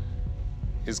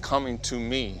is coming to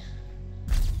me.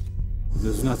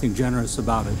 There's nothing generous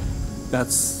about it.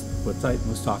 That's what Titan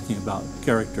was talking about,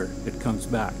 character. It comes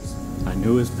back. I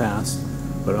knew his past,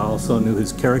 but I also knew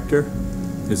his character,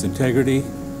 his integrity,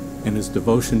 and his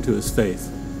devotion to his faith.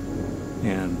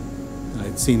 And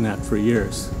I'd seen that for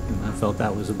years, and I felt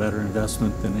that was a better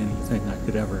investment than anything I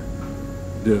could ever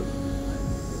do.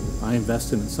 I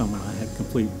invested in someone I had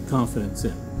complete confidence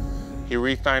in. He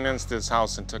refinanced his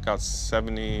house and took out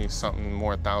 $70-something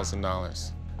more thousand.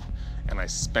 And I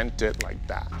spent it like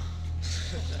that.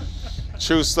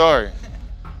 True story.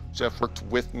 Jeff worked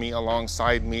with me,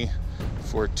 alongside me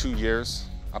for 2 years.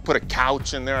 I put a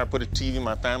couch in there, I put a TV,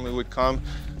 my family would come.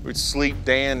 We'd sleep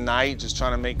day and night just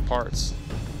trying to make parts.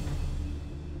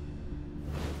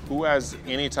 Who has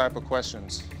any type of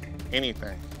questions?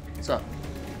 Anything? What's up?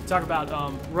 Talk about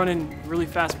running really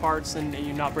fast parts and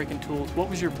you're not breaking tools. What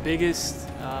was your biggest,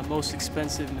 most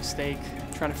expensive mistake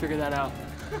trying to figure that out?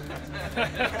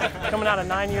 Coming out of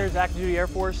 9 years active duty Air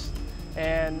Force,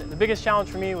 and the biggest challenge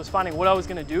for me was finding what I was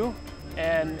going to do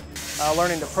and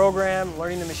learning to program,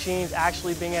 learning the machines,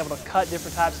 actually being able to cut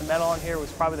different types of metal on here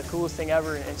was probably the coolest thing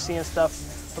ever, and seeing stuff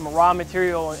from a raw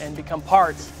material and become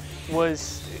parts.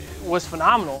 was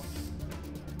phenomenal.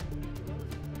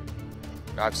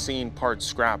 I've seen parts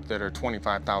scrapped that are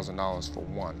 $25,000 for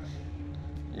one.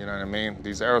 You know what I mean?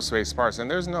 These aerospace parts,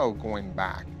 and there's no going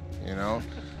back, you know?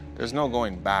 There's no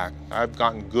going back. I've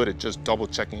gotten good at just double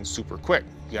checking super quick.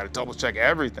 You gotta double check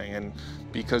everything, and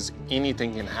because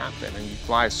anything can happen, and you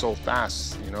fly so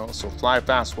fast, you know? So fly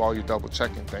fast while you're double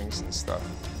checking things and stuff.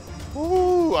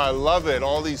 Ooh, I love it.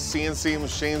 All these CNC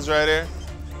machines right here.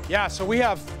 Yeah, so we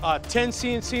have 10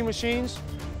 CNC machines.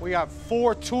 We have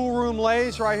 4 tool room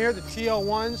lathes right here, the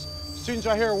TL1s. Students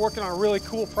right here are working on a really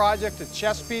cool project, a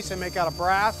chest piece they make out of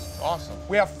brass. Awesome.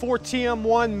 We have 4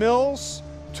 TM1 mills,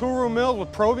 tool room mills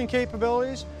with probing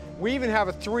capabilities. We even have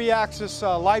a 3-axis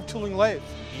live tooling lathe.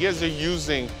 You guys are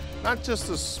using not just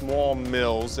the small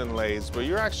mills and lathes, but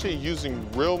you're actually using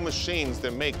real machines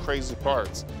that make crazy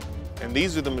parts. And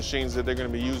these are the machines that they're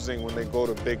going to be using when they go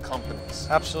to big companies.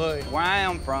 Absolutely. Where I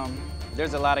am from,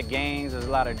 there's a lot of gangs, there's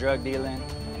a lot of drug dealing,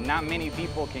 and not many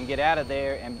people can get out of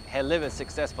there and live a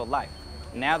successful life.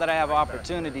 Now that I have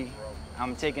opportunity,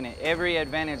 I'm taking every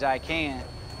advantage I can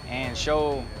and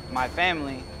show my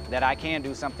family that I can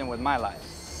do something with my life.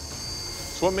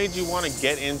 So what made you want to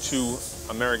get into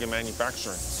American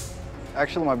manufacturing?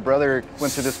 Actually, my brother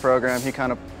went through this program. He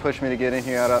kind of pushed me to get in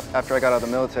here after I got out of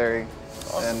the military.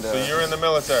 Awesome. And, so you're in the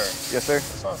military? Yes, sir.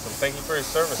 That's awesome. Thank you for your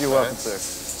service, You're man. welcome, sir.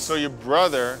 So your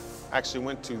brother actually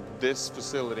went to this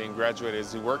facility and graduated.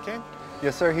 Is he working?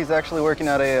 Yes, sir. He's actually working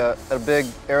at a big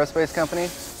aerospace company.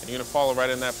 And you're going to follow right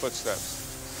in that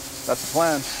footsteps? That's the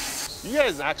plan. You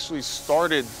guys actually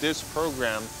started this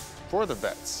program for the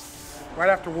vets. Right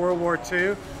after World War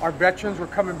II, our veterans were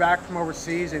coming back from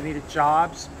overseas. They needed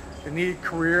jobs, they needed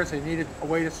careers, they needed a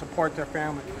way to support their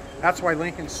family. That's why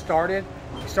Lincoln started.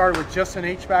 We started with just an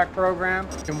HVAC program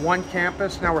in 1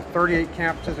 campus. Now we're 38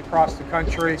 campuses across the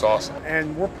country. That's awesome.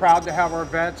 And we're proud to have our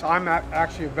vets. I'm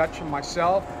actually a veteran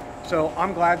myself, so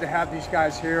I'm glad to have these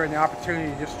guys here and the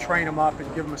opportunity to just train them up and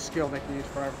give them a skill they can use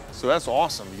forever. So that's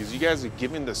awesome, because you guys are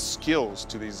giving the skills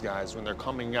to these guys when they're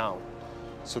coming out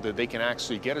so that they can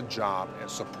actually get a job and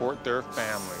support their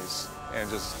families and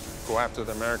just go after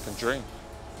the American dream.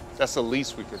 That's the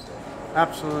least we could do.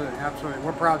 Absolutely, absolutely.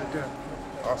 We're proud to do it.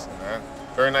 Awesome, man.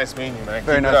 Very nice meeting you, man.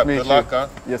 Very Keep nice it up. to meet Good you. luck, huh?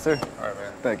 Yes, sir. All right,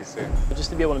 man. Thank you. See you. Just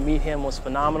to be able to meet him was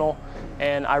phenomenal,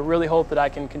 and I really hope that I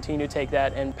can continue to take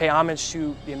that and pay homage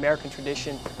to the American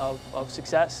tradition of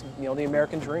success, you know, the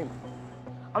American dream.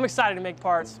 I'm excited to make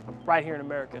parts right here in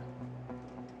America.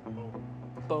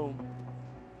 Boom.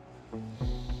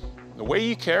 The way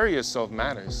you carry yourself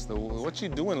matters. What you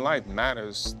do in life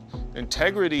matters. The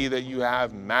integrity that you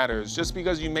have matters. Just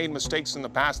because you made mistakes in the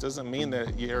past doesn't mean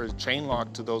that you're chain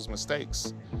locked to those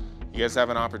mistakes. You guys have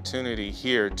an opportunity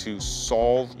here to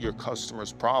solve your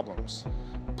customers' problems.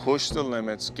 Push the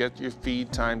limits, get your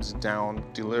feed times down,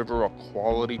 deliver a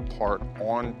quality part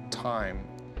on time.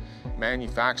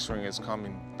 Manufacturing is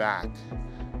coming back,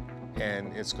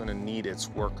 and it's gonna need its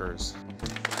workers.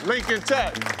 Lincoln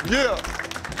Tech, yeah!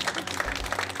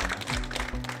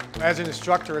 As an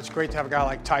instructor, it's great to have a guy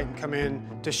like Titan come in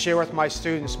to share with my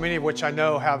students, many of which I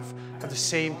know have the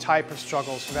same type of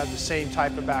struggles, have had the same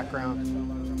type of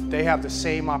background. They have the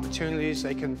same opportunities.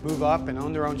 They can move up and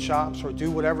own their own shops or do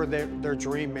whatever their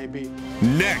dream may be.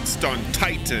 Next on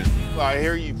Titan. I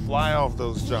hear you fly off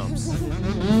those jumps. The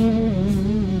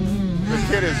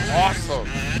kid is awesome.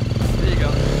 There you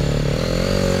go.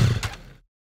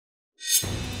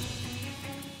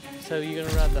 So you're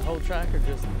gonna ride the whole track or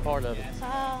just part of it?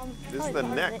 This is the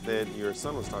neck that your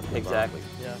son was talking about. Exactly.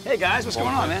 Yeah. Hey guys, what's going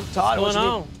on, man? Todd, What's going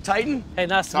on? Titan? Hey,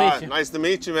 nice to Todd, meet you. nice to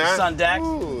meet you, man. Son Dak.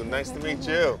 Ooh, nice to meet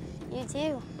you. You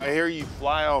too. I hear you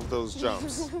fly off those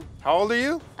jumps. How old are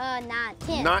you? Not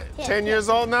 10. Not 10 years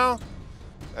old now?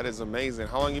 That is amazing.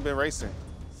 How long you been racing?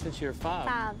 Since you're 5.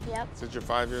 5, yep. Since you're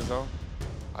 5 years old?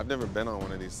 I've never been on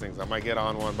one of these things. I might get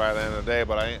on one by the end of the day,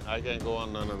 but I can't go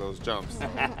on none of those jumps.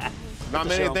 Not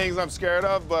many things I'm scared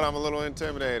of, but I'm a little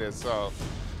intimidated, so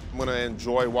I'm gonna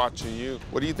enjoy watching you.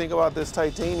 What do you think about this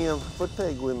titanium foot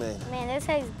peg we made? Man, this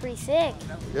thing's pretty sick.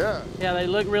 Yeah. Yeah, they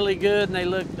look really good, and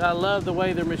I love the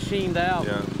way they're machined out.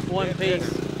 Yeah. One piece.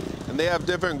 And they have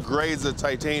different grades of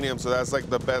titanium, so that's like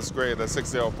the best grade, the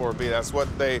 604B. That's what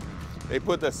they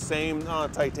put the same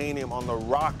titanium on the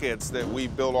rockets that we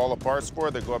build all the parts for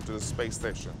that go up to the space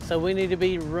station. So we need to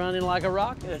be running like a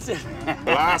rocket. That's it.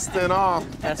 Blasting off.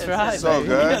 That's right. So baby.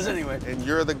 good. He does anyway. And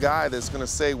you're the guy that's gonna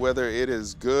say whether it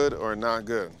is good or not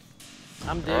good.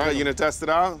 I'm digging. All right, you gonna test it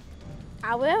out?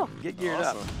 I will. Get geared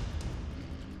up.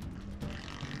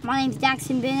 My name's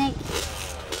Daxton Bennett.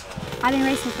 I've been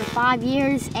racing for 5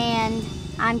 years and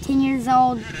I'm 10 years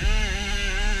old.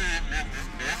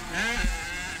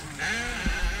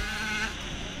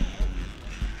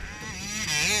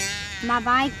 My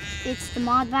bike, it's the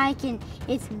mod bike, and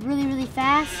it's really, really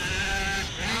fast.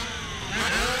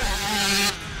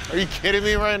 Are you kidding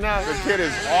me right now? The kid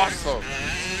is awesome.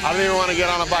 I don't even want to get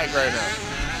on a bike right now.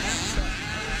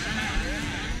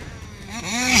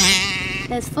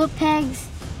 Those foot pegs,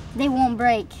 they won't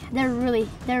break.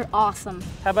 They're awesome.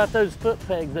 How about those foot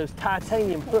pegs, those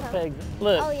titanium foot pegs?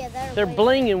 Look, Oh, yeah, they're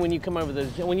blinging when you come over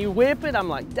those. When you whip it, I'm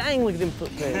like, dang, look at them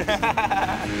foot pegs.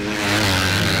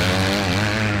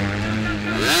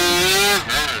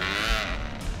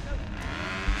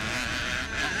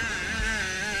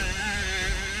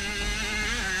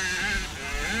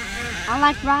 I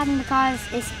like riding because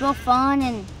it's real fun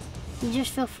and you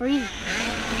just feel free.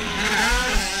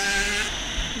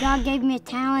 God gave me a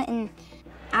talent and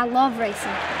I love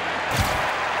racing.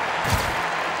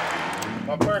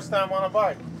 My first time on a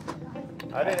bike.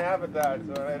 I didn't have it that,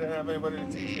 so I didn't have anybody to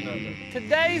teach me nothing.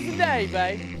 Today's the day,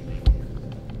 babe.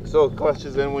 So clutch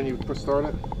is in when you first start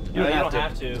it? You don't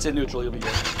have to. It's in neutral, you'll be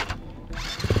good.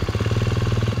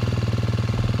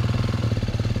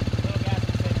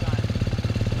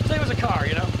 Same as a car,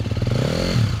 you know?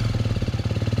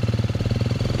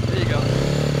 There you go.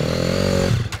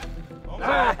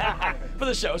 For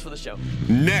the show, it's for the show.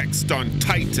 Next on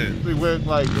Titan. We went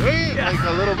like, hey, like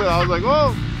a little bit. I was like,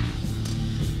 oh.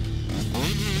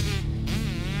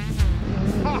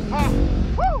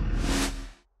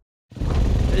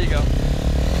 There you go.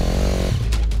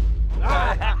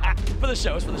 For the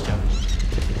show, it's for the show.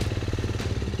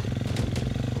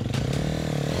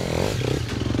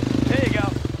 There you go.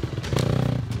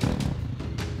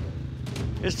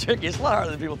 It's tricky. It's a lot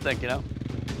harder than people think, you know?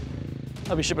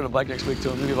 I'll be shipping a bike next week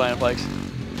to him. He'll be buying bikes.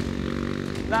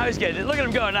 Now he's getting it. Look at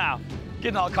him going now.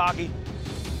 Getting all cocky.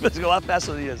 Looks a lot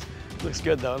faster than he is. Looks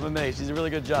good, though. I'm amazed. He's a really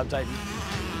good job, Titan.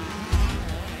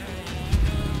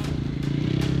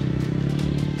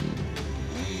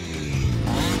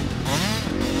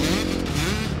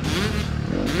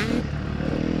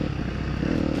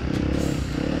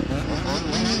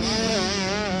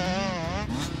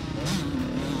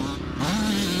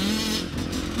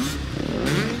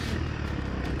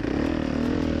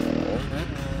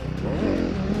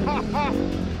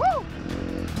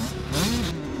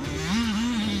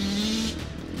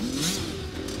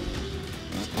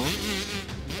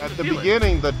 At the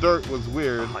beginning, the dirt was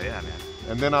weird. Oh, yeah, man.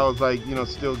 And then I was like, you know,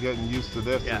 still getting used to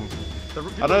this. Yeah. And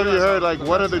I don't know if you heard, like,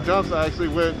 one of the jumps I actually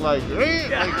went like,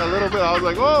 like a little bit. I was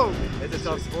like, whoa. It's a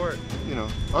tough sport. You know,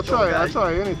 I'll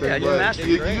try anything. Yeah, but master.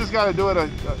 you just got to do it.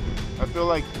 I feel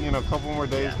like, you know, a couple more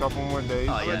days, couple more days.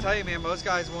 I'm gonna tell you, man, most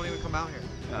guys won't even come out here.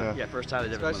 Yeah, first time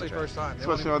they ever Especially first time. They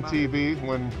Especially won't on even come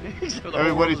TV when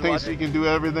everybody thinks you can do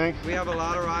everything. We have a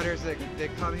lot of riders that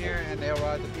come here and they'll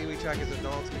ride the Pee Wee track as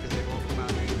adults because they won't come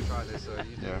out here to try this. So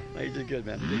You did good,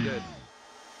 man. You did good.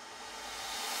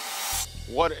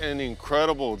 What an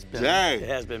incredible day. It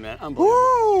has been, man.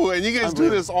 Unbelievable. Woo! And you guys do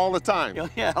this all the time.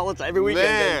 Yeah, all the time. Every weekend.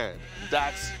 Man,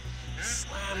 that's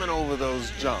slamming over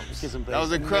those jumps. That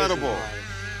was incredible.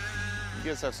 You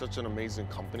guys have such an amazing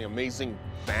company, amazing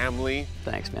family.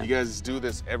 Thanks, man. You guys do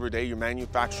this every day. You're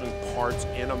manufacturing parts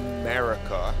in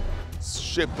America,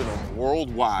 shipping them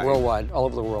worldwide. Worldwide, all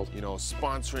over the world. You know,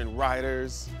 sponsoring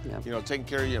riders, you know, taking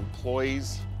care of your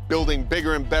employees, building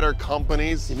bigger and better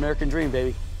companies. The American dream,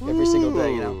 baby. Every single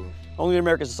day, you know. Only in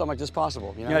America is something like this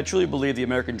possible, you know? I truly believe the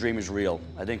American dream is real.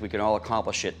 I think we can all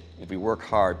accomplish it if we work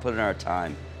hard, put in our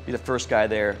time, be the first guy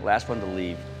there, last one to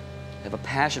leave, have a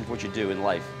passion for what you do in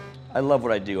life. I love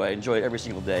what I do. I enjoy it every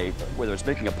single day, whether it's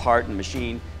making a part in a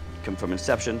machine, come from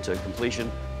inception to completion.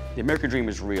 The American dream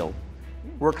is real.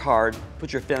 Work hard,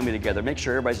 put your family together, make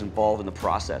sure everybody's involved in the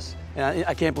process. And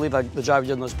I can't believe the job you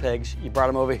did on those pegs. You brought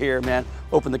them over here, man,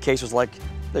 opened the case, was like,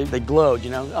 they glowed, you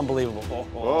know, unbelievable.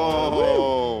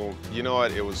 Oh, you know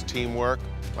what, it was teamwork.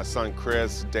 My son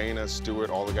Chris, Dana, Stuart,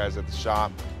 all the guys at the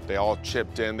shop, they all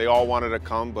chipped in. They all wanted to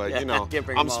come, but you know,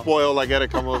 I'm spoiled. I got to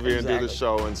come over here and do the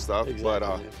show and stuff.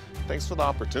 But thanks for the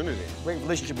opportunity. Great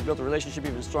relationship. We built a relationship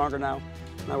even stronger now.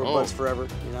 Now we're buds forever,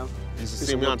 you know? You used to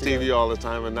see me on TV all the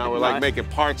time, and now we're like making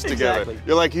parts together.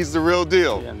 You're like, he's the real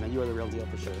deal. Yeah, man, you are the real deal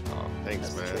for sure. Oh,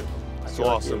 thanks, man. So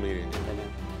awesome meeting you. Yeah,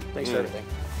 man. Thanks for everything.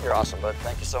 You're awesome, bud.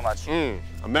 Thank you so much.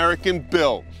 American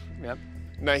built. Yep.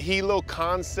 Nihilo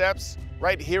Concepts,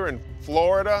 right here in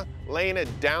Florida, laying it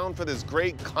down for this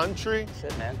great country.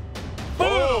 That's it, man.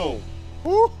 Boom!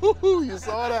 Woo-hoo-hoo, you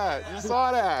saw that. You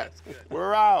saw that.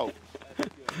 We're out.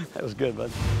 That was good,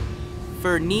 bud.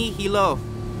 For Nihilo,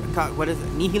 what is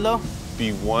it? Nihilo?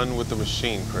 Be one with the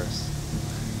machine, Chris.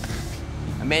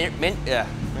 Nihilo.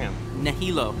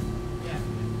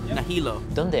 Nihilo.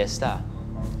 ¿Dónde está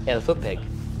el foot peg?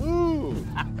 One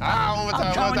more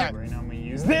time. Right now I'm gonna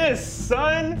Use this,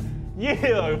 son.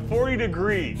 Yeah, 40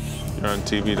 degree. You're on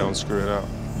TV, don't screw it up.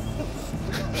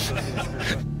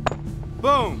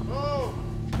 Boom.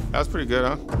 That's pretty good,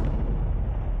 huh?